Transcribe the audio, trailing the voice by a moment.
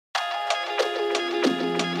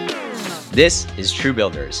This is True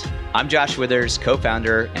Builders. I'm Josh Withers,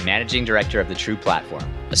 co-founder and managing director of the True Platform,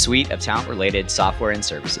 a suite of talent-related software and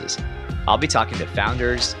services. I'll be talking to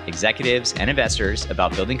founders, executives, and investors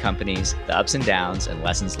about building companies, the ups and downs, and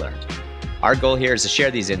lessons learned. Our goal here is to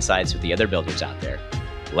share these insights with the other builders out there.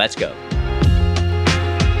 Let's go.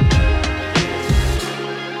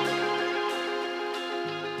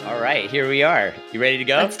 All right, here we are. You ready to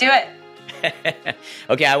go? Let's do it.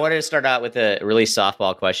 Okay, I wanted to start out with a really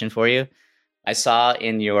softball question for you. I saw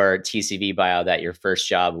in your TCV bio that your first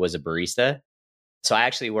job was a barista. So I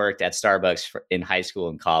actually worked at Starbucks in high school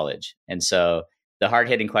and college. And so the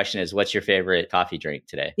hard-hitting question is, what's your favorite coffee drink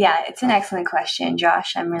today? Yeah, it's an excellent question,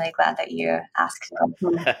 Josh. I'm really glad that you asked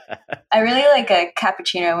it. I really like a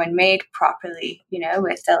cappuccino when made properly,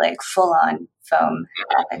 with the full-on foam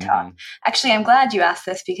at the top. Actually, I'm glad you asked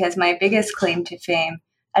this because my biggest claim to fame,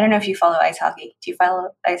 I don't know if you follow ice hockey. Do you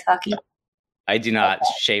follow ice hockey? I do not,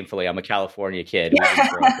 shamefully. I'm a California kid. We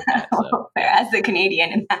didn't grow up with that, so. As the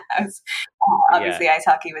Canadian in the house, obviously ice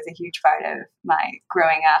hockey was a huge part of my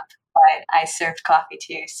growing up, but I served coffee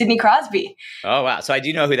to Sidney Crosby. Oh, wow. So I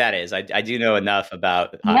do know who that is. I do know enough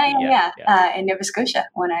about hockey. Yeah. In Nova Scotia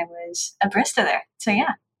when I was a barista there. So,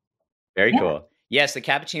 yeah. Very cool. Yes, the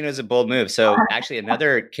cappuccino is a bold move. So actually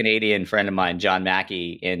another Canadian friend of mine, John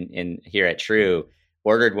Mackey, in here at True,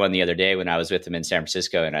 ordered one the other day when I was with him in San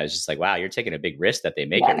Francisco. And I was just like, wow, you're taking a big risk that they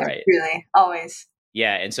make it right. Really, always.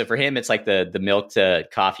 Yeah. And so for him, it's like the milk to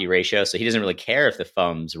coffee ratio. So he doesn't really care if the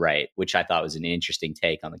foam's right, which I thought was an interesting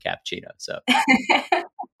take on the cappuccino. So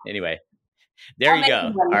anyway, there you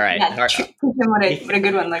go. All right. Yeah, what a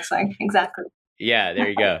good one looks like. Exactly. Yeah, there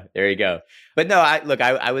you go. There you go. But no,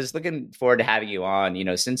 I was looking forward to having you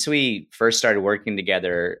on. Since we first started working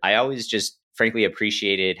together, I always just frankly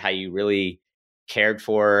appreciated how you really cared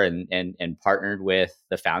for and partnered with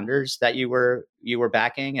the founders that you were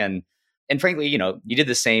backing. And frankly, you did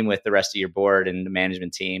the same with the rest of your board and the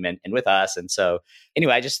management team and with us. And so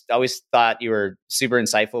anyway, I just always thought you were super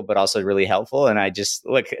insightful, but also really helpful. And I just,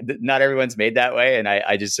 not everyone's made that way. And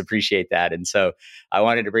I just appreciate that. And so I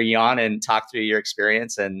wanted to bring you on and talk through your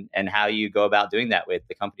experience and how you go about doing that with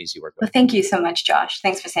the companies you work with. Well, thank you so much, Josh.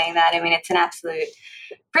 Thanks for saying that. I mean, it's an absolute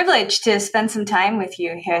privilege to spend some time with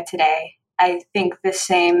you here today. I think the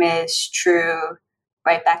same is true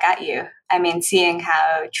right back at you. I mean, seeing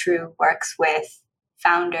how True works with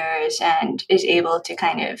founders and is able to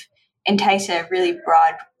kind of entice a really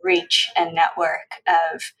broad reach and network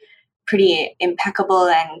of pretty impeccable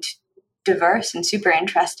and diverse and super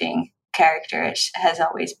interesting characters has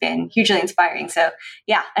always been hugely inspiring. So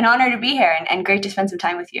yeah, an honor to be here and great to spend some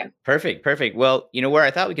time with you. Perfect. Well, where I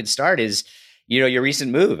thought we could start is, your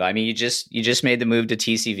recent move. I mean, you just made the move to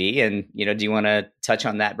TCV and, do you want to touch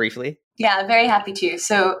on that briefly? Yeah, very happy to.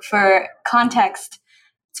 So for context,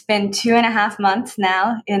 it's been 2.5 months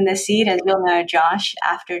now in the seat, as you'll know, Josh,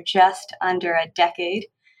 after just under a decade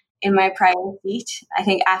in my prior seat. I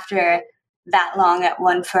think after that long at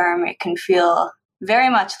one firm, it can feel very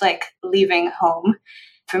much like leaving home.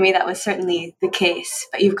 For me, that was certainly the case.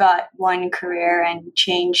 But you've got one career and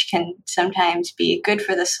change can sometimes be good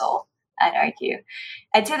for the soul, I'd argue.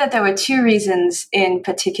 I'd say that there were 2 reasons in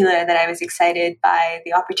particular that I was excited by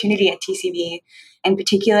the opportunity at TCV, in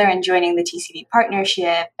particular in joining the TCV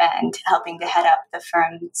partnership and helping to head up the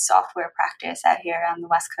firm's software practice out here on the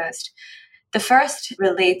West Coast. The first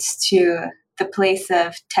relates to the place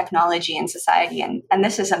of technology in society. And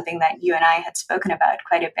this is something that you and I had spoken about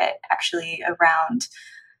quite a bit, actually, around,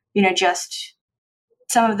 just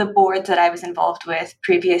some of the boards that I was involved with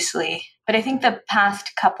previously. But I think the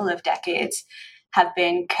past couple of decades have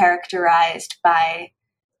been characterized by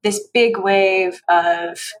this big wave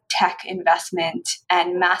of tech investment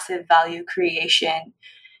and massive value creation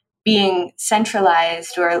being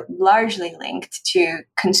centralized or largely linked to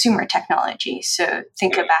consumer technology. So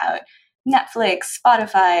think about Netflix,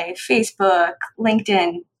 Spotify, Facebook,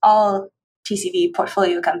 LinkedIn, all TCV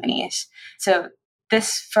portfolio companies. So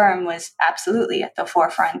this firm was absolutely at the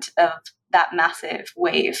forefront of that massive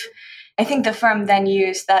wave. I think the firm then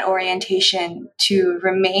used that orientation to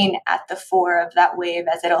remain at the fore of that wave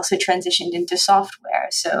as it also transitioned into software.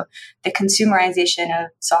 So the consumerization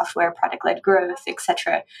of software, product-led growth,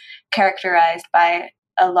 etc., characterized by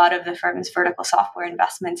a lot of the firm's vertical software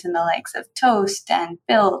investments in the likes of Toast and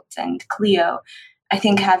Built and Clio. I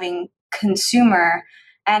think having consumer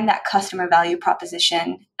and that customer value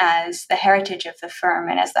proposition as the heritage of the firm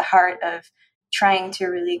and as the heart of trying to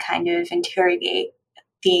really kind of interrogate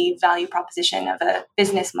the value proposition of a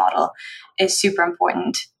business model is super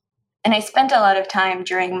important. And I spent a lot of time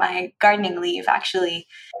during my gardening leave actually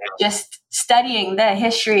just studying the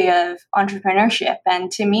history of entrepreneurship.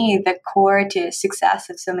 And to me, the core to success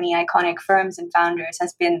of so many iconic firms and founders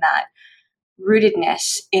has been that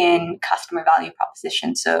rootedness in customer value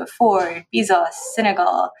proposition. So Ford, Bezos,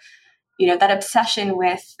 Senegal, that obsession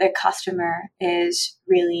with the customer is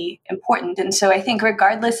really important. And so I think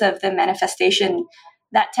regardless of the manifestation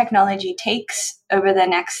that technology takes over the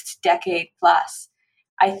next decade plus,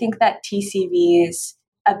 I think that TCV's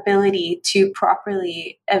ability to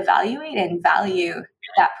properly evaluate and value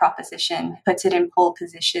that proposition puts it in pole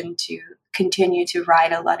position to continue to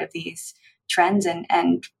ride a lot of these trends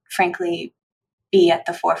and frankly be at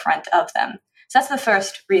the forefront of them. So that's the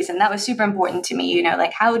first reason. That was super important to me,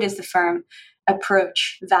 like how does the firm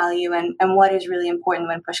approach value and what is really important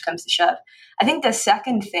when push comes to shove. I think the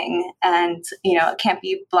second thing, and can't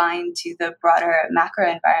be blind to the broader macro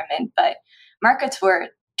environment, but markets were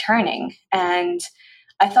turning. And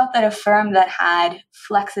I thought that a firm that had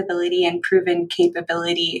flexibility and proven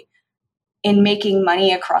capability in making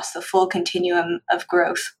money across the full continuum of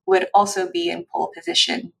growth would also be in pole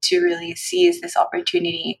position to really seize this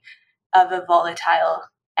opportunity of a volatile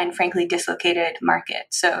and frankly dislocated market.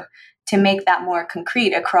 So to make that more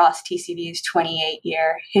concrete across TCV's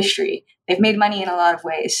 28-year history, they've made money in a lot of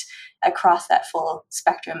ways across that full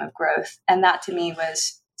spectrum of growth. And that to me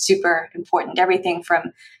was super important. Everything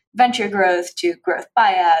from venture growth to growth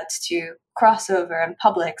buyouts to crossover and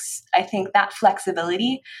publics. I think that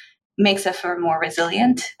flexibility makes a firm more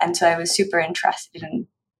resilient. And so I was super interested in,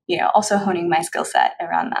 also honing my skill set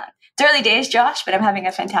around that. It's early days, Josh, but I'm having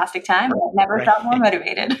a fantastic time. I've never felt more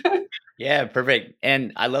motivated. Yeah, perfect.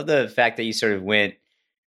 And I love the fact that you sort of went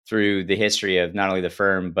through the history of not only the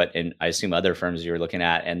firm, but I assume other firms you were looking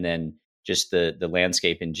at, and then just the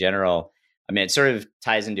landscape in general. I mean, it sort of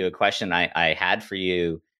ties into a question I had for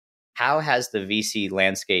you. How has the VC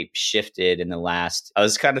landscape shifted in the last, I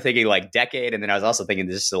was kind of thinking like decade, and then I was also thinking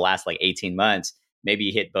this is the last like 18 months, maybe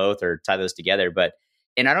you hit both or tie those together.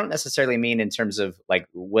 And I don't necessarily mean in terms of like,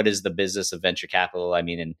 what is the business of venture capital? I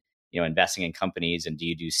mean, in, investing in companies, and do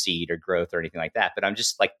you do seed or growth or anything like that? But I'm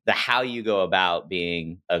just like the how you go about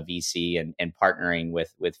being a VC and partnering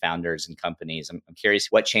with founders and companies. I'm curious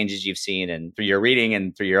what changes you've seen and through your reading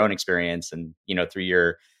and through your own experience and, through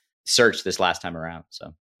your search this last time around.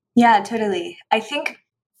 So. Yeah, totally. I think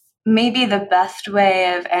maybe the best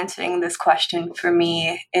way of answering this question for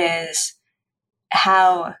me is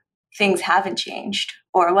how things haven't changed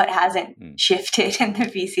or what hasn't shifted in the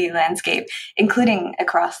VC landscape, including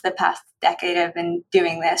across the past decade I've been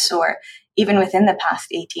doing this, or even within the past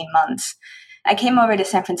 18 months. I came over to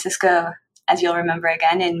San Francisco, as you'll remember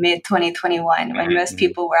again, in mid-2021 when most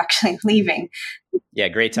people were actually leaving. Yeah,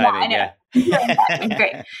 great timing. Yeah.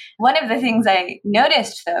 Great. One of the things I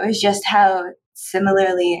noticed, though, is just how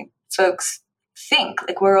similarly folks think.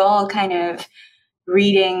 Like we're all kind of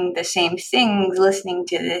reading the same things, listening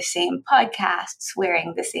to the same podcasts,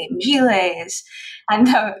 wearing the same gilets. And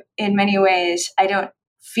though in many ways I don't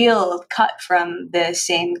feel cut from the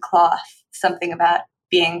same cloth, something about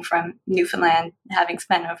being from Newfoundland, having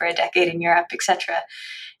spent over a decade in Europe, etc.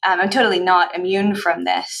 I'm totally not immune from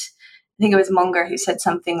this. I think it was Munger who said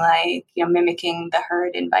something like, mimicking the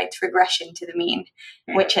herd invites regression to the mean,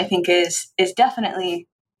 which I think is definitely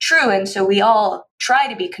true. And so we all try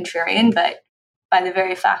to be contrarian, but by the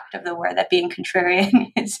very fact of the word that being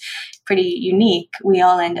contrarian is pretty unique, we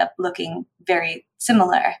all end up looking very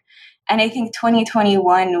similar. And I think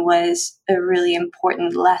 2021 was a really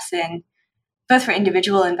important lesson, both for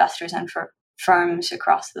individual investors and for firms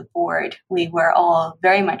across the board. We were all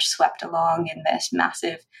very much swept along in this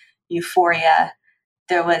massive euphoria.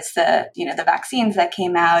 There was the vaccines that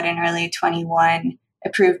came out in early 21,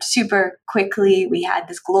 approved super quickly. We had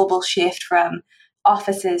this global shift from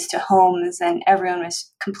offices to homes, and everyone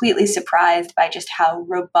was completely surprised by just how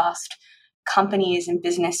robust companies and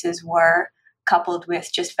businesses were, coupled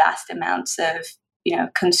with just vast amounts of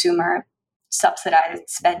consumer subsidized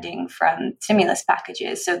spending from stimulus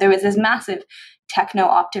packages. So there was this massive techno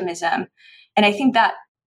optimism, and I think that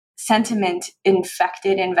sentiment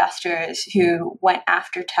infected investors who went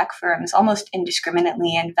after tech firms almost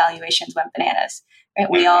indiscriminately, and valuations went bananas. Right?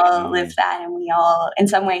 We all live that, and we all, in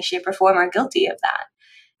some way, shape, or form, are guilty of that.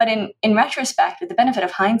 But in retrospect, with the benefit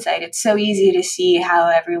of hindsight, it's so easy to see how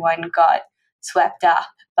everyone got swept up.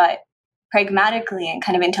 But pragmatically and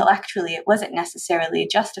kind of intellectually, it wasn't necessarily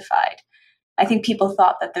justified. I think people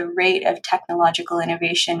thought that the rate of technological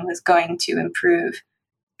innovation was going to improve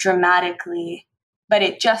dramatically, but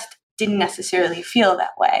it just didn't necessarily feel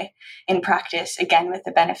that way in practice, again, with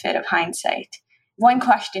the benefit of hindsight. one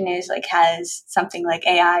question is like, has something like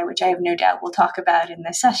AI, which I have no doubt we'll talk about in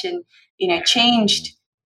this session, changed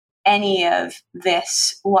any of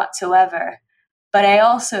this whatsoever? But I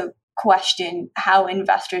also question how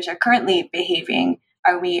investors are currently behaving.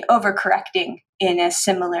 Are we overcorrecting in a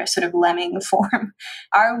similar sort of lemming form?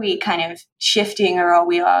 Are we kind of shifting, or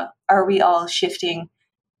are we all shifting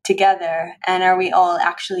together? And are we all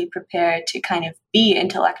actually prepared to kind of be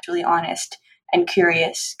intellectually honest and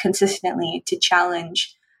curious consistently to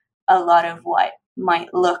challenge a lot of what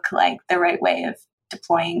might look like the right way of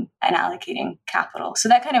deploying and allocating capital? So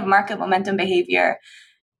that kind of market momentum behavior,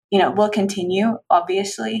 will continue,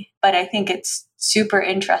 obviously, but I think it's super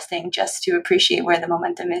interesting just to appreciate where the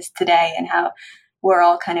momentum is today and how we're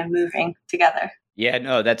all kind of moving together. Yeah,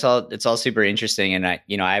 no, it's all super interesting. And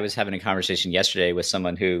I was having a conversation yesterday with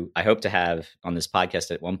someone who I hope to have on this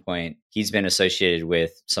podcast at one point. He's been associated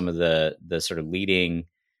with some of the sort of leading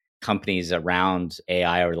companies around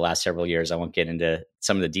AI over the last several years. I won't get into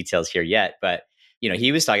some of the details here yet, but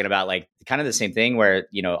he was talking about like kind of the same thing where,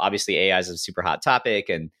 obviously AI is a super hot topic,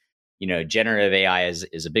 and generative AI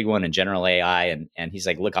is a big one, and general AI. And he's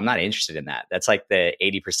like, look, I'm not interested in that. That's like the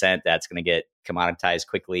 80% that's going to get commoditized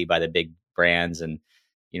quickly by the big brands. And,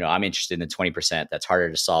 I'm interested in the 20% that's harder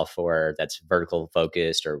to solve for, that's vertical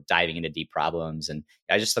focused or diving into deep problems. And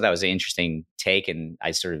I just thought that was an interesting take. And I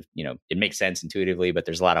sort of, it makes sense intuitively, but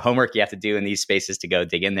there's a lot of homework you have to do in these spaces to go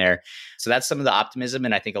dig in there. So that's some of the optimism.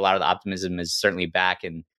 And I think a lot of the optimism is certainly back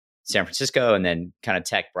in San Francisco, and then kind of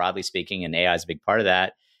tech broadly speaking, and AI is a big part of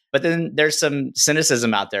that. But then there's some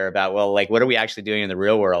cynicism out there about, well, like, what are we actually doing in the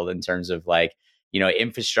real world in terms of like,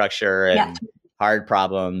 infrastructure and hard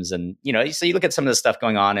problems? And, so you look at some of the stuff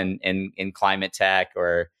going on in climate tech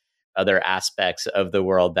or other aspects of the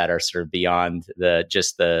world that are sort of beyond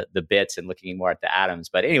the bits and looking more at the atoms.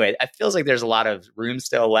 But anyway, it feels like there's a lot of room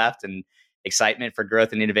still left and excitement for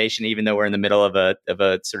growth and innovation, even though we're in the middle of a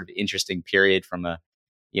sort of interesting period from a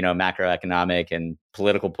macroeconomic and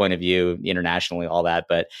political point of view, internationally, all that.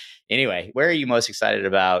 But anyway, where are you most excited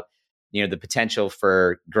about, the potential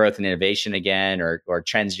for growth and innovation again, or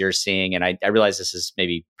trends you're seeing? And I realize this is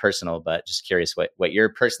maybe personal, but just curious what you're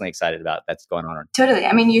personally excited about that's going on. Totally.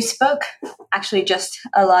 I mean, you spoke actually just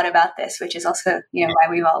a lot about this, which is also, why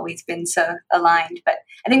we've always been so aligned. But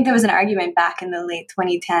I think there was an argument back in the late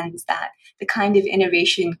 2010s that the kind of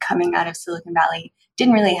innovation coming out of Silicon Valley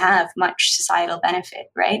didn't really have much societal benefit,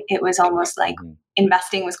 right? It was almost like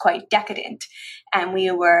investing was quite decadent, and we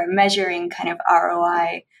were measuring kind of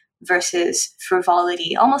ROI versus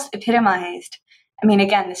frivolity, almost epitomized. I mean,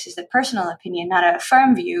 again, this is a personal opinion, not a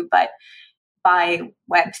firm view, but by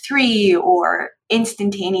Web3 or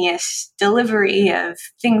instantaneous delivery of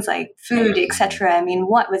things like food, etc. I mean,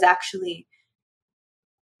 what was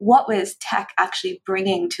tech actually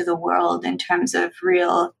bringing to the world in terms of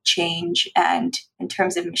real change and in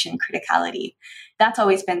terms of mission criticality? That's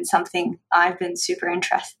always been something I've been super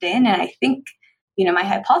interested in. And I think, my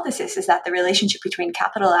hypothesis is that the relationship between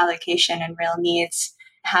capital allocation and real needs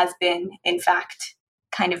has been, in fact,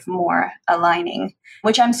 kind of more aligning,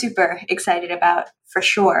 which I'm super excited about for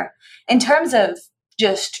sure. In terms of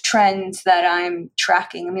just trends that I'm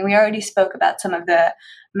tracking, I mean, we already spoke about some of the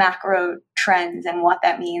macro trends and what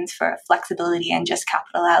that means for flexibility and just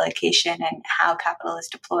capital allocation and how capital is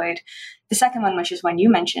deployed. The second one, which is one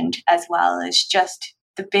you mentioned as well, is just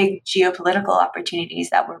the big geopolitical opportunities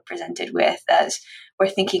that we're presented with as we're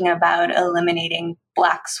thinking about eliminating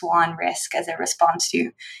black swan risk as a response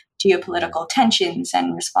to geopolitical tensions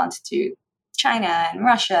and response to China and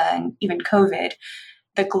Russia and even COVID.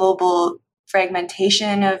 The global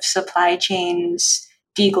fragmentation of supply chains,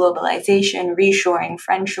 deglobalization, reshoring,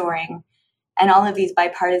 friendshoring, and all of these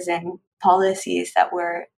bipartisan policies that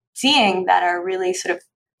we're seeing that are really sort of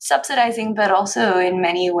subsidizing, but also in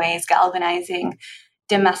many ways galvanizing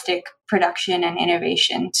domestic production and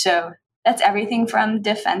innovation. So that's everything from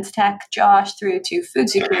defense tech, Josh, through to food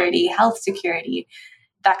security, health security,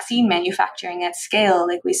 vaccine manufacturing at scale,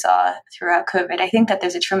 like we saw throughout COVID. I think that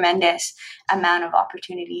there's a tremendous amount of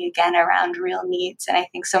opportunity, again, around real needs. And I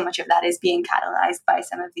think so much of that is being catalyzed by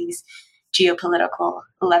some of these geopolitical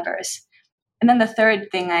levers. And then the third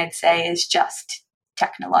thing I'd say is just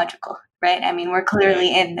technological, right? I mean, we're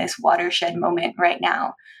clearly in this watershed moment right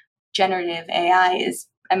now. Generative AI is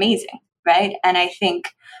amazing, right? And I think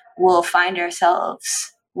we find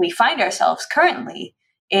ourselves currently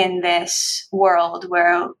in this world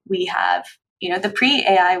where we have, the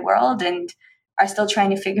pre-AI world and are still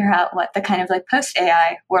trying to figure out what the kind of like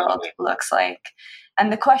post-AI world looks like. And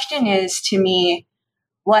the question is, to me,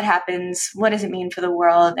 what happens? What does it mean for the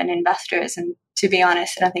world and investors? And to be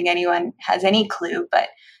honest, I don't think anyone has any clue, but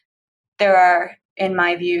there are in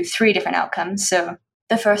my view, three different outcomes. So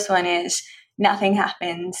the first one is nothing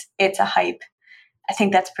happens. It's a hype. I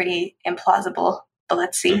think that's pretty implausible, but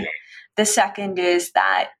let's see. The second is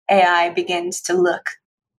that AI begins to look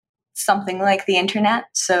something like the internet.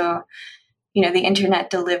 So, the internet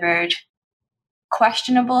delivered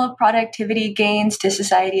questionable productivity gains to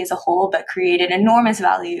society as a whole, but created enormous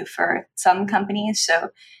value for some companies. So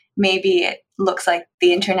maybe it looks like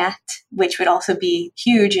the internet, which would also be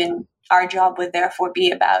huge. And our job would therefore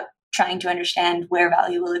be about trying to understand where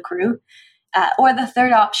value will accrue. Or the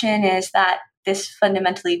third option is that this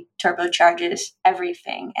fundamentally turbocharges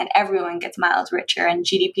everything and everyone gets miles richer and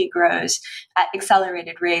GDP grows at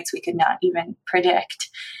accelerated rates we could not even predict.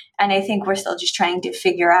 And I think we're still just trying to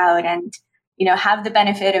figure out and have the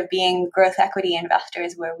benefit of being growth equity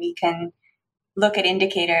investors where we can look at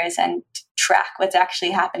indicators and track what's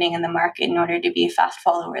actually happening in the market in order to be fast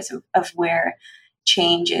followers of where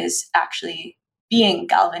change is actually being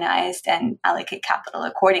galvanized and allocate capital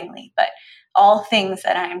accordingly. But all things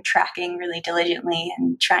that I'm tracking really diligently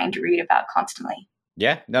and trying to read about constantly.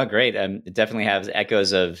 Yeah, no, great. It definitely has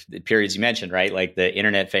echoes of the periods you mentioned, right? Like the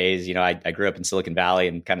internet phase. I grew up in Silicon Valley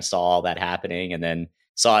and kind of saw all that happening, and then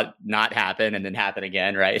saw it not happen and then happen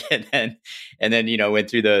again, right? And then went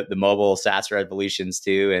through the mobile SaaS revolutions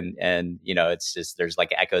too, and it's just there's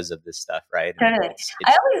like echoes of this stuff, right? Totally.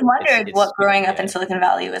 I always wondered what growing up in Silicon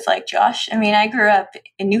Valley was like, Josh. I mean, I grew up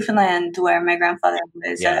in Newfoundland where my grandfather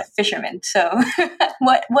was a fisherman. So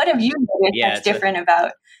what have you noticed that's different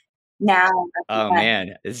about now? Oh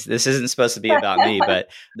man, this isn't supposed to be about me, but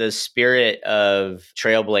the spirit of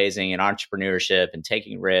trailblazing and entrepreneurship and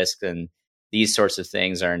taking risks and these sorts of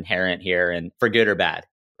things are inherent here, and for good or bad,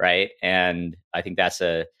 right? And I think that's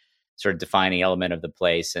a sort of defining element of the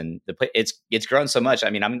place. And it's grown so much. I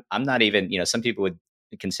mean, I'm not even, some people would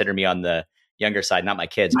consider me on the younger side, not my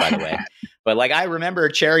kids, by the way. But like I remember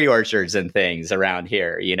cherry orchards and things around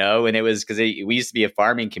here, and it was because we used to be a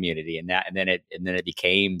farming community, and then it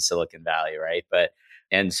became Silicon Valley, right?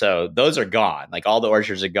 And so those are gone. Like all the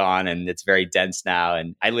orchards are gone, and it's very dense now.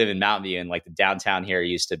 And I live in Mountain View, and like the downtown here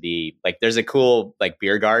used to be like there's a cool like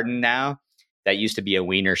beer garden now that used to be a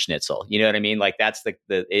Wiener Schnitzel. You know what I mean? Like that's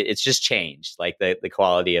it's just changed, like the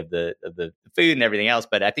quality of the food and everything else.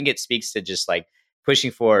 But I think it speaks to just like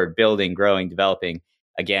pushing forward, building, growing, developing.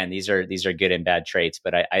 Again, these are good and bad traits.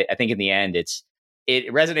 But I think in the end, it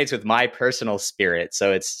resonates with my personal spirit.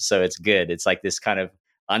 So it's good. It's like this kind of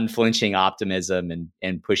unflinching optimism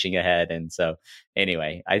and pushing ahead. And so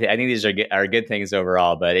anyway, I think these are good things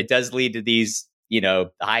overall, but it does lead to these,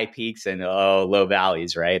 high peaks and low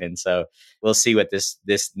valleys. Right. And so we'll see what this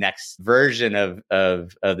next version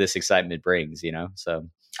of this excitement brings, so.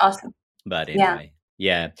 Awesome. But anyway.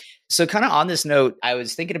 Yeah. So kind of on this note, I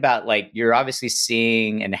was thinking about like, you're obviously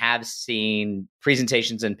seeing and have seen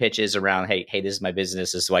presentations and pitches around, hey, this is my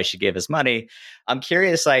business. This is why you should give us money. I'm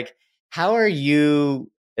curious, like, how are you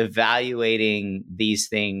evaluating these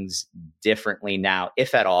things differently now,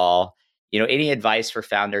 if at all? Any advice for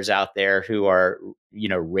founders out there who are,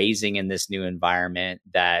 raising in this new environment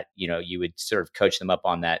that, you would sort of coach them up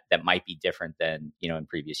on that might be different than, in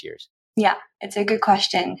previous years? Yeah, it's a good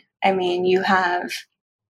question. I mean, you have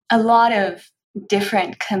a lot of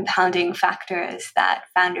different compounding factors that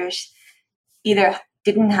founders either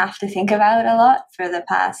didn't have to think about a lot for the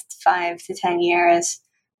past 5 to 10 years,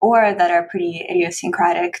 or that are pretty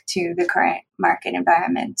idiosyncratic to the current market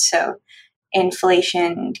environment. So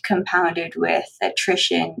inflation compounded with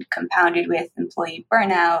attrition, compounded with employee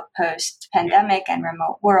burnout post-pandemic and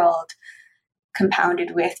remote world,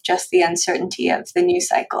 compounded with just the uncertainty of the news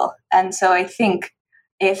cycle. And so I think,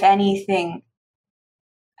 if anything,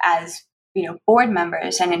 as board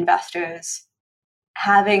members and investors,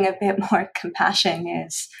 having a bit more compassion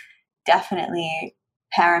is definitely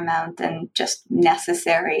paramount and just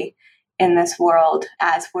necessary in this world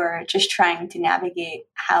as we're just trying to navigate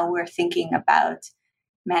how we're thinking about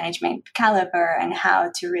management caliber and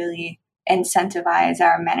how to really incentivize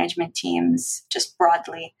our management teams just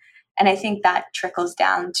broadly. And I think that trickles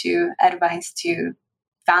down to advice to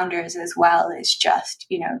founders as well, is just,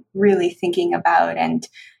 really thinking about and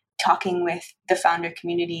talking with the founder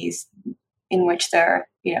communities in which they're,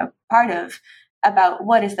 part of, about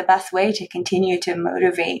what is the best way to continue to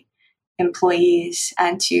motivate employees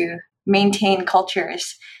and to maintain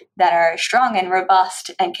cultures that are strong and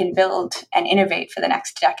robust and can build and innovate for the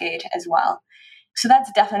next decade as well. So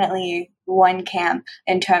that's definitely one camp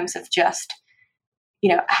in terms of just,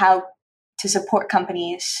 how to support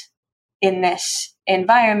companies in this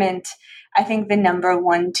environment. I think the number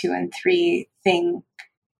 1, 2, and 3 thing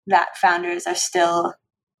that founders are still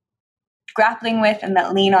grappling with and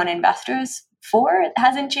that lean on investors for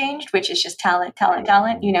hasn't changed, which is just talent, talent,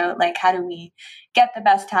 talent. Like how do we get the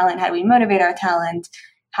best talent? How do we motivate our talent?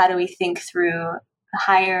 How do we think through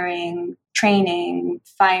hiring, training,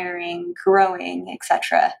 firing, growing,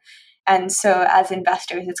 etc.? And so as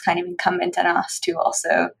investors, it's kind of incumbent on us to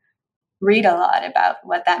also read a lot about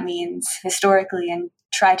what that means historically and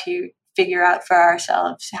try to figure out for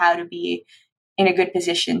ourselves how to be in a good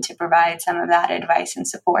position to provide some of that advice and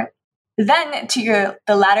support. Then to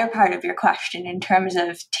the latter part of your question, in terms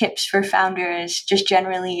of tips for founders, just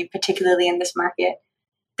generally, particularly in this market,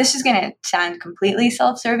 this is going to sound completely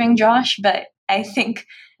self-serving, Josh, but I think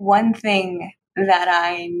one thing that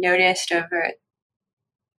I noticed over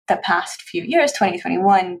the past few years,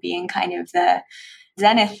 2021 being kind of the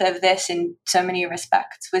zenith of this in so many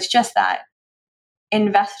respects, was just that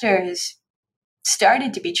investors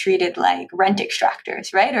started to be treated like rent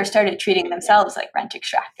extractors, right? Or started treating themselves like rent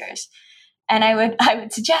extractors. And I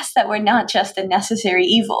would suggest that we're not just a necessary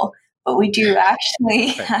evil, but we do actually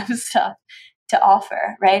have stuff to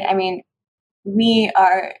offer, right? I mean, we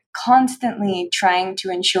are constantly trying to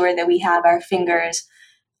ensure that we have our fingers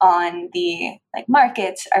on the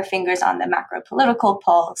markets, our fingers on the macro political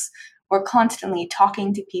pulse. We're constantly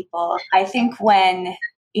talking to people. I think when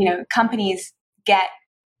companies get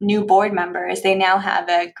new board members, they now have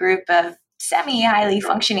a group of semi-highly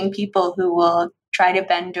functioning people who will try to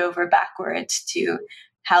bend over backwards to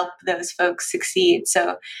help those folks succeed.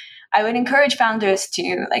 So I would encourage founders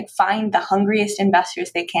to find the hungriest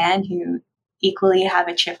investors they can who equally have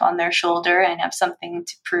a chip on their shoulder and have something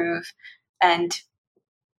to prove. And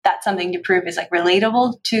that something to prove is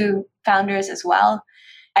relatable to founders as well.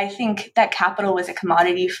 I think that capital was a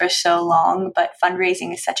commodity for so long, but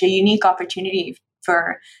fundraising is such a unique opportunity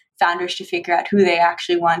for founders to figure out who they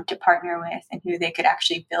actually want to partner with and who they could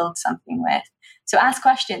actually build something with. So ask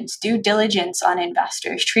questions, do diligence on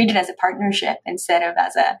investors, treat it as a partnership instead of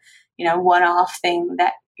as a one-off thing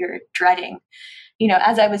that you're dreading.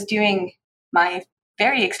 As I was doing my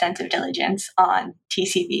very extensive diligence on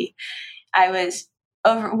TCV, I was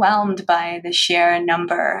overwhelmed by the sheer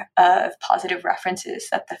number of positive references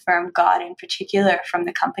that the firm got, in particular from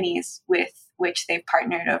the companies with which they've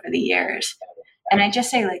partnered over the years. And I just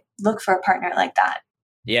say, look for a partner like that.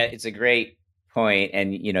 Yeah, it's a great point.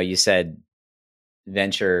 And, you said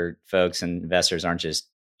venture folks and investors aren't just,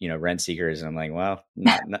 rent seekers. And I'm like, well,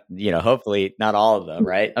 not, hopefully not all of them,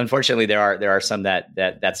 right? Unfortunately, there are some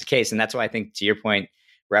that's the case. And that's why I think, to your point,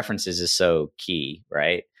 references is so key,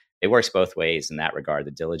 right? It works both ways in that regard,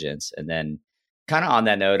 the diligence. And then kind of on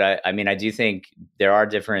that note, I mean, I do think there are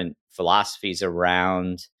different philosophies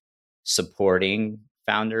around supporting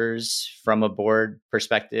founders from a board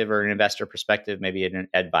perspective or an investor perspective, maybe an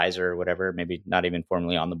advisor or whatever, maybe not even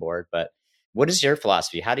formally on the board. But what is your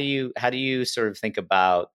philosophy? How do you sort of think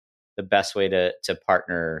about the best way to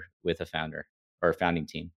partner with a founder or a founding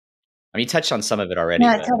team? I mean, you touched on some of it already,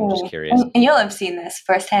 but totally. I'm just curious. And you'll have seen this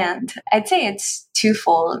firsthand. I'd say it's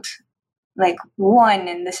twofold. One,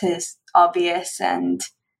 and this is obvious and,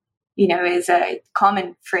 is a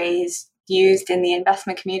common phrase used in the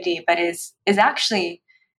investment community, but is actually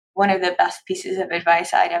one of the best pieces of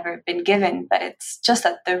advice I'd ever been given. But it's just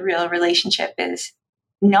that the real relationship is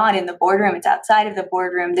not in the boardroom. It's outside of the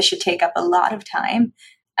boardroom. This should take up a lot of time.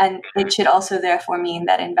 And it should also therefore mean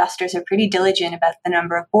that investors are pretty diligent about the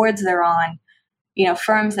number of boards they're on.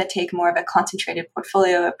 Firms that take more of a concentrated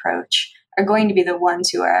portfolio approach are going to be the ones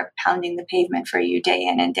who are pounding the pavement for you day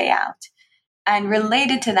in and day out. And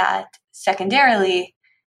related to that, secondarily,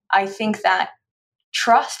 I think that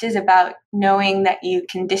trust is about knowing that you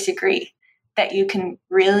can disagree, that you can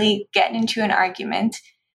really get into an argument,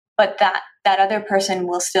 but that other person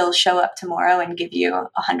will still show up tomorrow and give you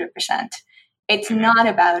 100%. It's not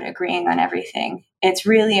about agreeing on everything. It's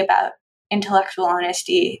really about intellectual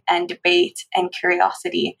honesty and debate and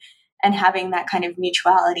curiosity and having that kind of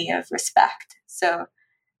mutuality of respect. So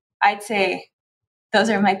I'd say those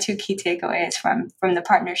are my two key takeaways from the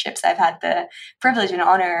partnerships I've had the privilege and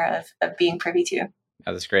honor of being privy to.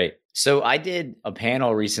 Oh, that's great. So I did a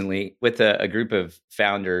panel recently with a group of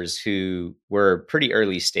founders who were pretty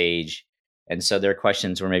early stage. And so their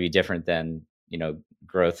questions were maybe different than,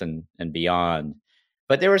 growth and beyond.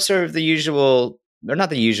 But they were sort of the usual, or not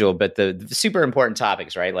the usual, but the super important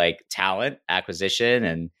topics, right? Like talent acquisition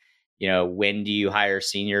and, when do you hire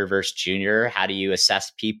senior versus junior? How do you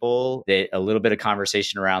assess people? A little bit of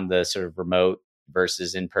conversation around the sort of remote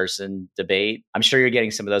versus in-person debate. I'm sure you're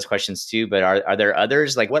getting some of those questions too, but are there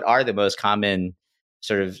others? What are the most common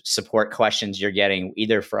sort of support questions you're getting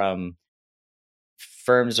either from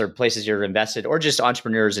firms or places you're invested or just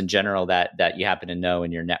entrepreneurs in general that you happen to know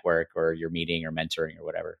in your network or your meeting or mentoring or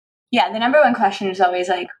whatever? Yeah, the number one question is always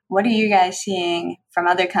like, what are you guys seeing from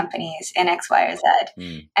other companies in X, Y, or Z?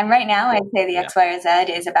 Mm, And right now, I'd say the yeah. X, Y, or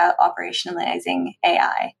Z is about operationalizing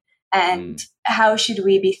AI. And Mm, how should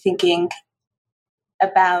we be thinking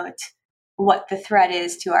about what the threat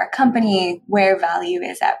is to our company, where value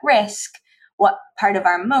is at risk, what part of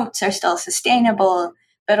our moats are still sustainable,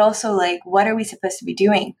 but also like what are we supposed to be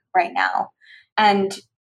doing right now? And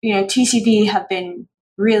TCP have been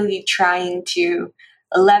really trying to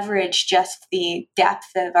leverage just the depth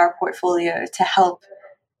of our portfolio to help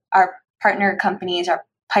our partner companies, our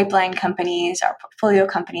pipeline companies, our portfolio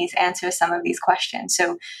companies answer some of these questions.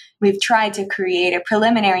 So we've tried to create a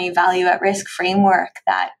preliminary value at risk framework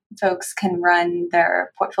that folks can run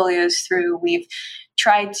their portfolios through. We've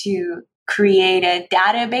tried to create a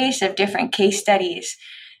database of different case studies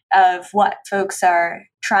of what folks are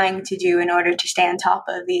trying to do in order to stay on top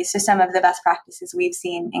of these. So some of the best practices we've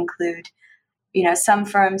seen include some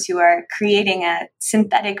firms who are creating a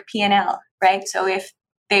synthetic P&L, right? So if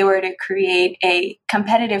they were to create a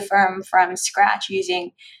competitive firm from scratch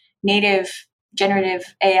using native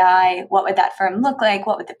generative AI, what would that firm look like?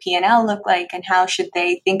 What would the P&L look like? And how should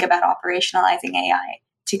they think about operationalizing AI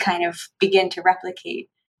to kind of begin to replicate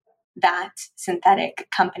that synthetic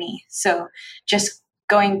company? So just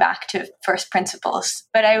going back to first principles.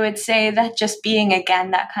 But I would say that just being,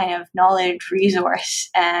 again, that kind of knowledge resource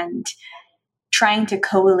and trying to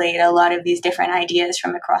collate a lot of these different ideas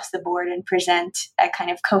from across the board and present a kind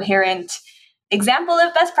of coherent example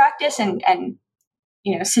of best practice and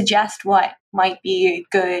suggest what might be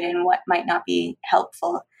good and what might not be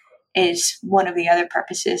helpful is one of the other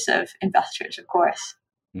purposes of investors, of course.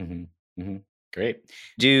 hmm hmm Great.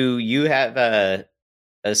 Do you have a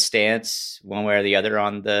stance one way or the other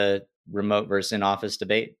on the remote versus in office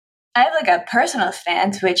debate? I have like a personal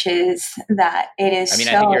stance, which is that it is I mean,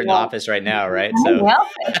 I think you're in the so office right now, right? So, well.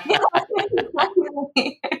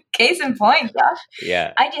 Case in point, Josh.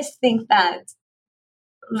 yeah. I just think that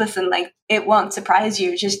listen, like it won't surprise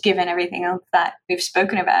you just given everything else that we've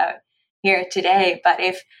spoken about here today. But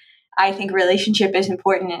if I think relationship is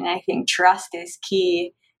important and I think trust is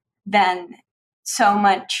key, then so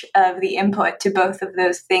much of the input to both of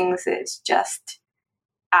those things is just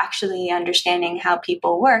actually understanding how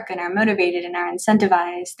people work and are motivated and are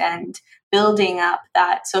incentivized and building up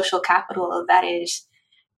that social capital that is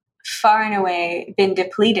far and away been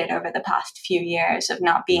depleted over the past few years of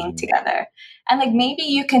not being hmm together. And like maybe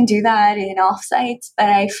you can do that in offsites, but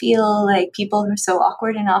I feel like people are so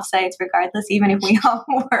awkward in offsites regardless, even if we all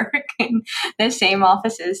work in the same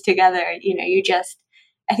offices together.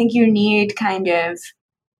 I think you need kind of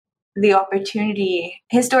the opportunity.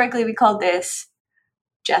 Historically, we called this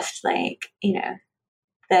just like,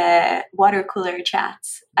 the water cooler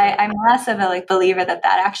chats. Right. I'm less of a like believer that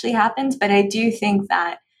actually happens, but I do think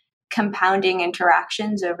that compounding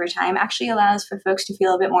interactions over time actually allows for folks to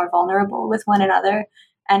feel a bit more vulnerable with one another.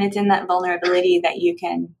 And it's in that vulnerability that you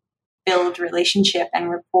can build relationship and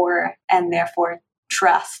rapport and therefore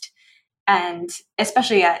trust. And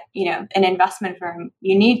especially at, an investment firm,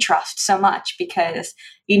 you need trust so much because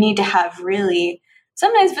you need to have really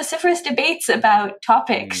sometimes vociferous debates about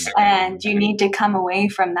topics and you need to come away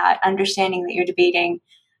from that understanding that you're debating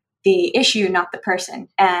the issue, not the person,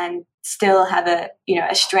 and still have a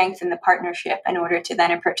strength in the partnership in order to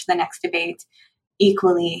then approach the next debate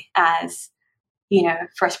equally as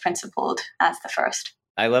first principled as the first.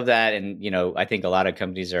 I love that. And, I think a lot of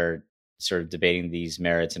companies are sort of debating these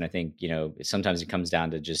merits. And I think, sometimes it comes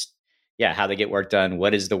down to just, yeah, how they get work done.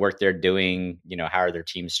 What is the work they're doing? How are their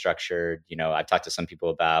teams structured? I've talked to some people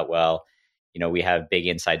about, well, we have big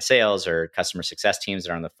inside sales or customer success teams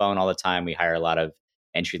that are on the phone all the time. We hire a lot of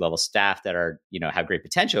entry level staff that are, have great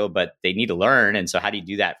potential, but they need to learn. And so how do you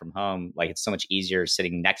do that from home? Like it's so much easier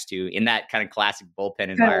sitting next to in that kind of classic bullpen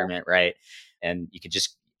environment, right? And you could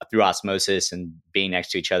just through osmosis and being next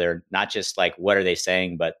to each other, not just like what are they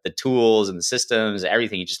saying, but the tools and the systems,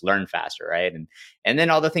 everything, you just learn faster, right? And then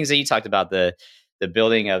all the things that you talked about, the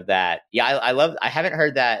building of that. Yeah, I love. I haven't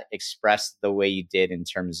heard that expressed the way you did in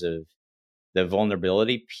terms of the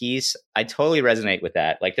vulnerability piece. I totally resonate with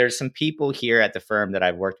that. Like there's some people here at the firm that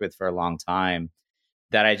I've worked with for a long time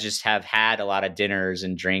that I just have had a lot of dinners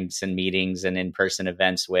and drinks and meetings and in-person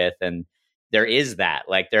events with. And there is that,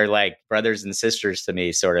 like, they're like brothers and sisters to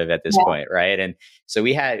me sort of at this Yeah. point. Right. And so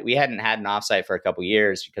we hadn't had an offsite for a couple of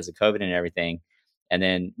years because of COVID and everything. And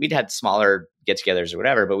then we'd had smaller get-togethers or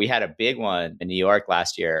whatever, but we had a big one in New York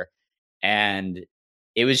last year. And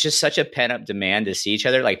it was just such a pent up demand to see each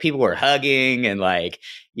other. Like people were hugging and like,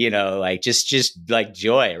 like just like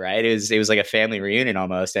joy, right? It was like a family reunion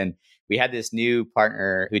almost. And we had this new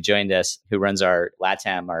partner who joined us, who runs our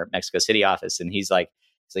LATAM, our Mexico City office. And he's like,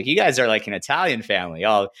 you guys are like an Italian family,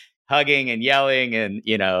 all hugging and yelling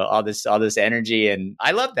and, all this energy. And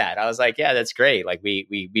I love that. I was like, yeah, that's great. Like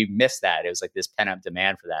we missed that. It was like this pent up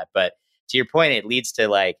demand for that. But to your point, it leads to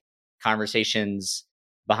like conversations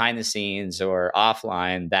behind the scenes or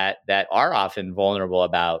offline that are often vulnerable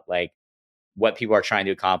about like what people are trying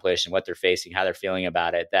to accomplish and what they're facing, how they're feeling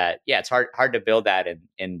about it. That, yeah, it's hard to build that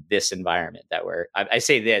in this environment that I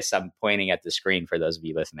say this, I'm pointing at the screen for those of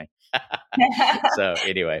you listening. So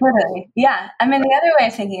anyway. Totally. Yeah. I mean, the other way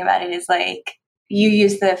of thinking about it is like you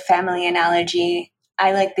use the family analogy.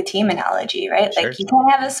 I like the team analogy, right? Sure. Like you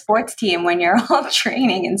can't have a sports team when you're all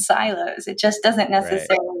training in silos. It just doesn't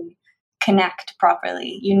necessarily connect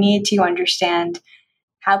properly. You need to understand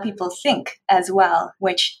how people think as well,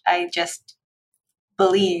 which I just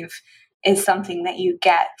believe is something that you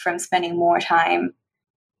get from spending more time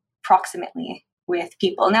proximately with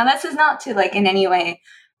people. Now, this is not to like in any way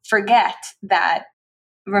forget that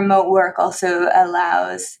remote work also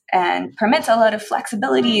allows and permits a lot of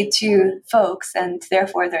flexibility to folks, and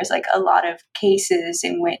therefore there's like a lot of cases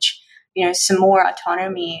in which some more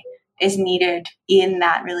autonomy is needed in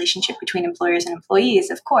that relationship between employers and employees,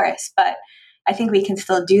 of course. But I think we can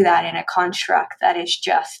still do that in a construct that is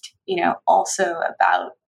just also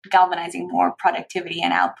about galvanizing more productivity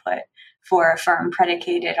and output for a firm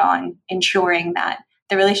predicated on ensuring that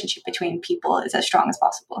the relationship between people is as strong as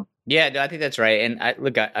possible. Yeah, no, I think that's right. And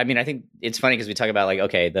I mean, I think it's funny because we talk about like,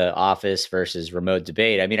 okay, the office versus remote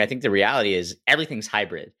debate. I mean, I think the reality is everything's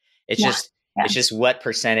hybrid. It's just what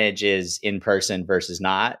percentage is in person versus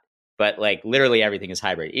not. But like literally everything is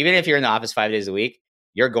hybrid. Even if you're in the office 5 days a week,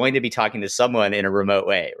 you're going to be talking to someone in a remote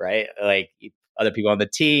way, right? Like other people on the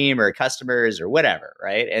team or customers or whatever,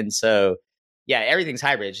 right? And so, yeah, everything's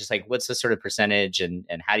hybrid. It's just like, what's the sort of percentage and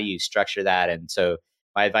how do you structure that? And so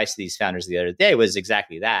my advice to these founders the other day was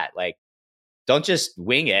exactly that. Like, don't just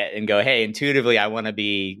wing it and go, hey, intuitively, I want to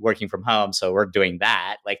be working from home, so we're doing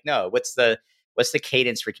that. Like, no, what's the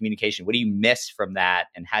cadence for communication? What do you miss from that?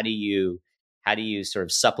 And how do you sort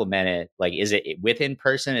of supplement it? Like, is it with in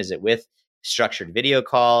person? Is it with structured video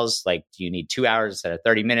calls? Like, do you need 2 hours instead of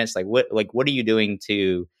 30 minutes? Like, what are you doing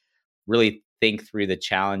to really think through the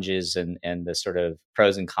challenges and the sort of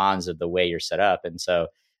pros and cons of the way you're set up? And so,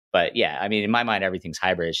 but yeah, I mean, in my mind, everything's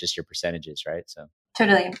hybrid. It's just your percentages, right? So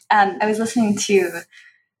totally. I was listening to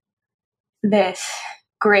this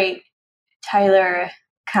great Tyler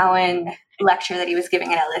Cowen lecture that he was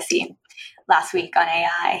giving at LSE last week on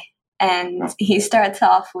AI. And he starts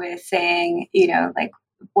off with saying, like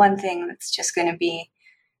one thing that's just going to be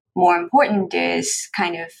more important is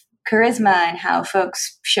kind of charisma and how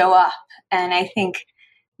folks show up. And I think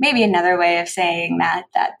maybe another way of saying that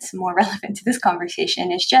that's more relevant to this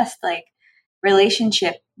conversation is just like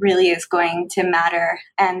relationship really is going to matter.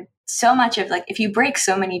 And so much of like, if you break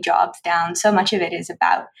so many jobs down, so much of it is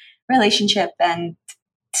about relationship and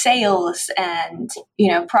sales and,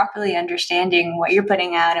 properly understanding what you're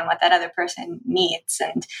putting out and what that other person needs.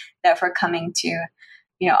 And therefore coming to,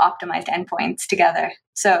 optimized endpoints together.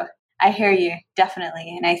 So I hear you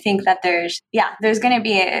definitely. And I think that there's going to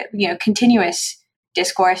be a, continuous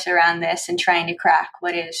discourse around this and trying to crack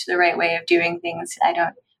what is the right way of doing things. I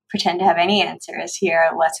don't pretend to have any answers here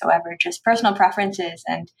whatsoever, just personal preferences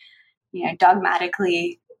and,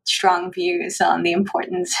 dogmatically strong views on the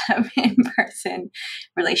importance of in-person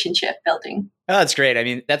relationship building. Oh, that's great. I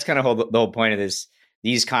mean, that's kind of the whole point of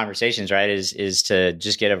these conversations, right? Is to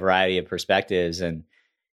just get a variety of perspectives. And,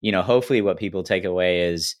 hopefully what people take away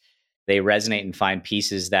is they resonate and find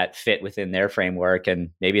pieces that fit within their framework. And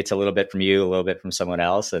maybe it's a little bit from you, a little bit from someone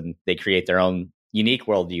else, and they create their own unique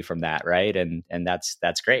worldview from that, right? And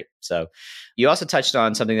that's great. So you also touched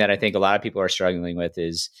on something that I think a lot of people are struggling with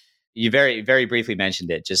is you very, very briefly mentioned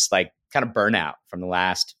it, just like kind of burnout from the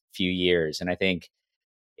last few years. And I think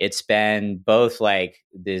it's been both like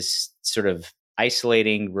this sort of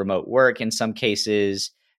isolating remote work in some cases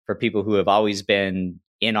for people who have always been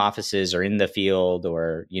in offices or in the field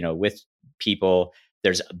or, with people.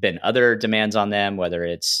 There's been other demands on them, whether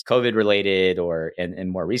it's COVID related or, and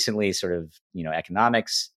more recently, sort of,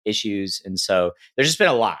 economics issues. And so there's just been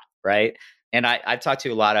a lot, right? And I've talked to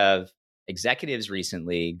a lot of executives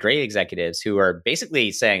recently, great executives who are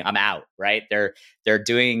basically saying, I'm out, right? They're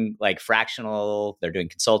doing like fractional, they're doing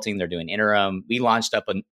consulting, they're doing interim. We launched up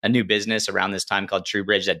a new business around this time called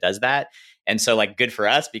TrueBridge that does that. And so like good for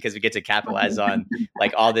us because we get to capitalize on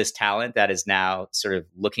like all this talent that is now sort of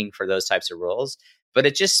looking for those types of roles. But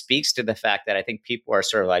it just speaks to the fact that I think people are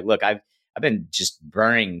sort of like, look, I've been just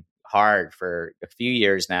burning hard for a few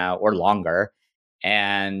years now or longer.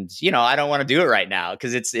 and I don't want to do it right now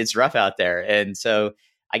because it's rough out there. And so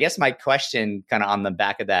I guess my question kind of on the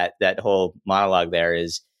back of that whole monologue there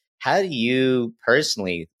is, how do you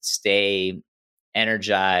personally stay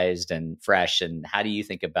energized and fresh, and how do you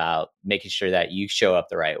think about making sure that you show up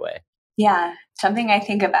the right way? Yeah, something I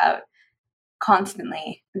think about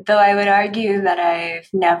constantly, though I would argue that I've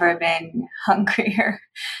never been hungrier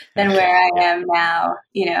than where I Yeah. am now,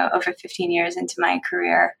 over 15 years into my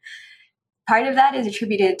career. Part of that is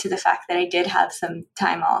attributed to the fact that I did have some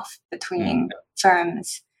time off Mm. between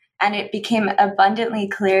firms. And it became abundantly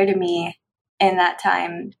clear to me in that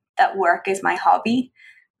time that work is my hobby.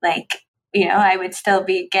 Like, I would still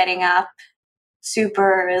be getting up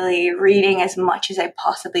super early, reading as much as I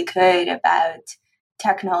possibly could about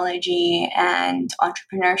technology and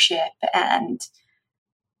entrepreneurship. And,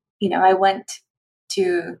 I went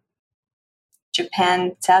to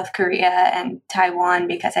Japan, South Korea, and Taiwan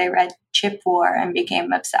because I read Chip War and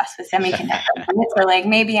became obsessed with semiconductors. So, like,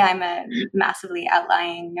 maybe I'm a massively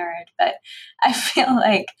outlying nerd, but I feel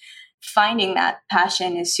like finding that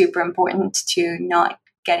passion is super important to not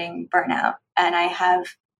getting burnout. And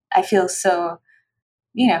I feel so,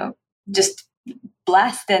 just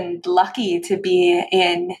blessed and lucky to be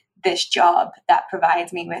in this job that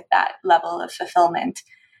provides me with that level of fulfillment.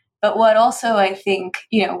 But what also I think,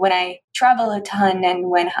 when I travel a ton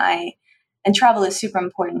and travel is super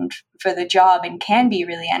important for the job and can be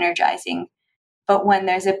really energizing. But when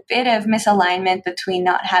there's a bit of misalignment between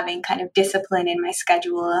not having kind of discipline in my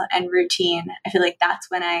schedule and routine, I feel like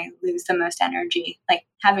that's when I lose the most energy. Like,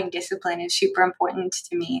 having discipline is super important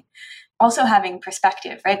to me. Also having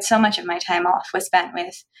perspective, right? So much of my time off was spent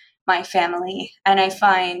with my family. And I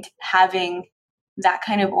find having that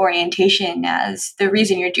kind of orientation as the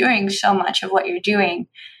reason you're doing so much of what you're doing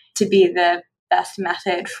to be the best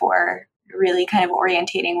method for really kind of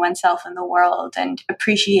orientating oneself in the world and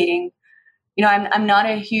appreciating. I'm not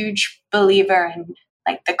a huge believer in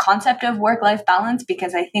like the concept of work-life balance,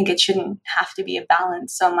 because I think it shouldn't have to be a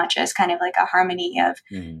balance so much as kind of like a harmony of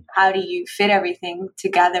Mhm. how do you fit everything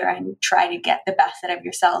together and try to get the best out of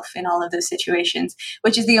yourself in all of those situations,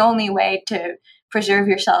 which is the only way to preserve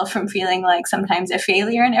yourself from feeling like sometimes a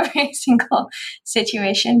failure in every single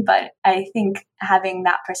situation. But I think having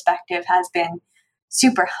that perspective has been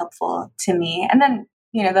super helpful to me. And then,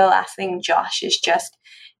 the last thing, Josh, is just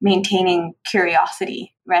maintaining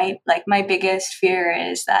curiosity, right? Like, my biggest fear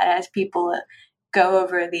is that as people go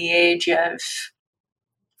over the age of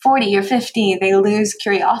 40 or 50, they lose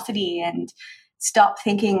curiosity and stop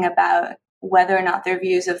thinking about whether or not their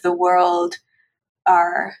views of the world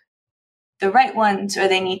are the right ones or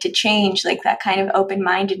they need to change, like that kind of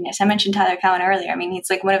open-mindedness. I mentioned Tyler Cowen earlier. I mean, he's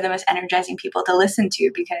like one of the most energizing people to listen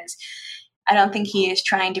to, because I don't think he is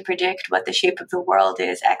trying to predict what the shape of the world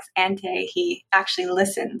is ex ante. He actually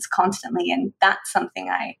listens constantly, and that's something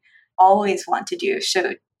I always want to do.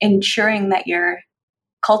 So ensuring that you're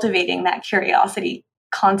cultivating that curiosity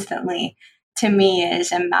constantly, to me,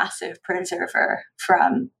 is a massive preserver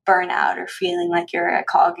from burnout or feeling like you're a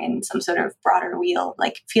cog in some sort of broader wheel,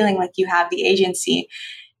 like feeling like you have the agency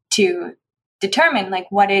to determine like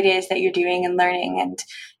what it is that you're doing and learning. And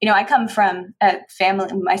I come from a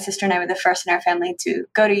family, my sister and I were the first in our family to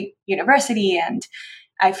go to university, and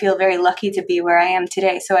I feel very lucky to be where I am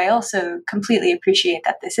today. So I also completely appreciate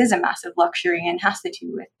that this is a massive luxury and has to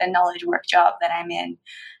do with the knowledge work job that I'm in,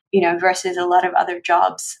 versus a lot of other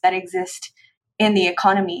jobs that exist in the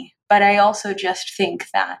economy. But I also just think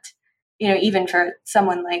that, even for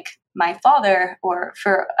someone like my father or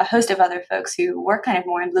for a host of other folks who work kind of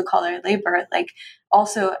more in blue collar labor, like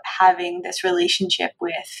also having this relationship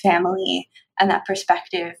with family and that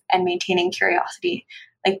perspective and maintaining curiosity,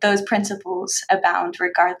 like those principles abound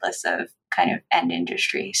regardless of kind of end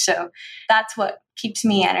industry. So that's what keeps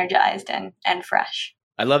me energized and fresh.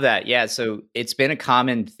 I love that. Yeah. So it's been a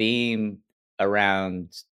common theme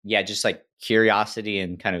around, yeah, just like curiosity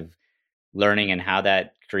and kind of learning and how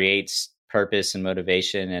that creates purpose and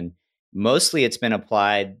motivation. And mostly it's been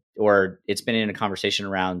applied, or it's been in a conversation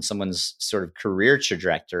around someone's sort of career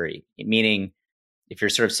trajectory, meaning if you're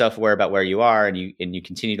sort of self-aware about where you are and you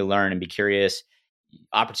continue to learn and be curious,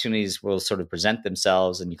 opportunities will sort of present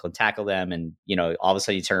themselves and you can tackle them. And, all of a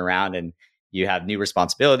sudden you turn around and you have new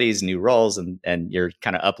responsibilities, new roles, and you're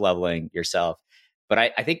kind of up leveling yourself. But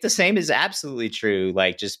I think the same is absolutely true,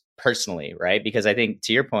 like just personally, right? Because I think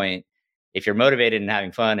to your point, if you're motivated and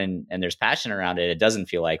having fun and there's passion around it, it doesn't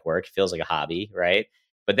feel like work. It feels like a hobby, right?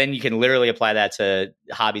 But then you can literally apply that to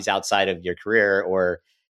hobbies outside of your career, or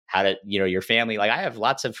how to, your family. Like, I have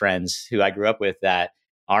lots of friends who I grew up with that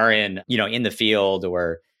are in the field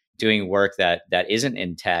or doing work that isn't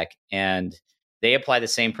in tech. And they apply the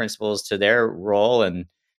same principles to their role, and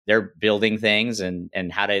they're building things, and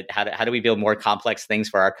how do we build more complex things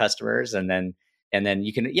for our customers, and then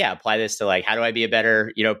you can apply this to like, how do I be a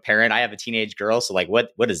better parent? I have a teenage girl, so like what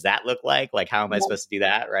does that look like? Like, how am I supposed to do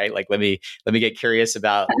that, right? Like, let me get curious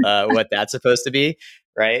about what that's supposed to be,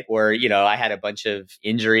 right? Or I had a bunch of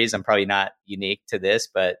injuries. I'm probably not unique to this,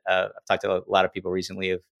 but I've talked to a lot of people recently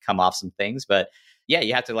who've come off some things, but yeah,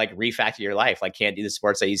 you have to like refactor your life. Like, can't do the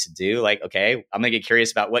sports I used to do. Like, okay, I'm gonna get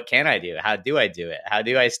curious about what can I do? How do I do it? How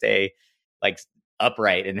do I stay like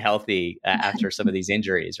upright and healthy after some of these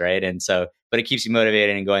injuries, right? And so, but it keeps you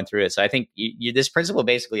motivated and going through it. So I think this principle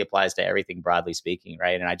basically applies to everything, broadly speaking,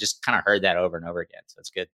 right? And I just kind of heard that over and over again. So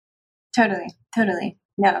it's good. Totally.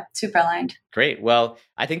 No, super aligned. Great. Well,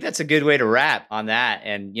 I think that's a good way to wrap on that.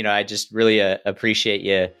 And, I just really appreciate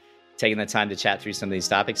you taking the time to chat through some of these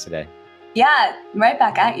topics today. Yeah, right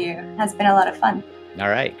back at you. It has been a lot of fun. All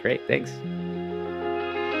right, great. Thanks.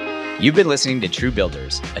 You've been listening to True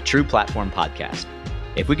Builders, a True Platform podcast.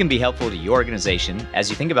 If we can be helpful to your organization as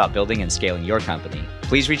you think about building and scaling your company,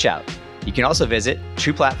 please reach out. You can also visit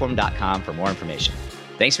trueplatform.com for more information.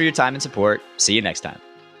 Thanks for your time and support. See you next time.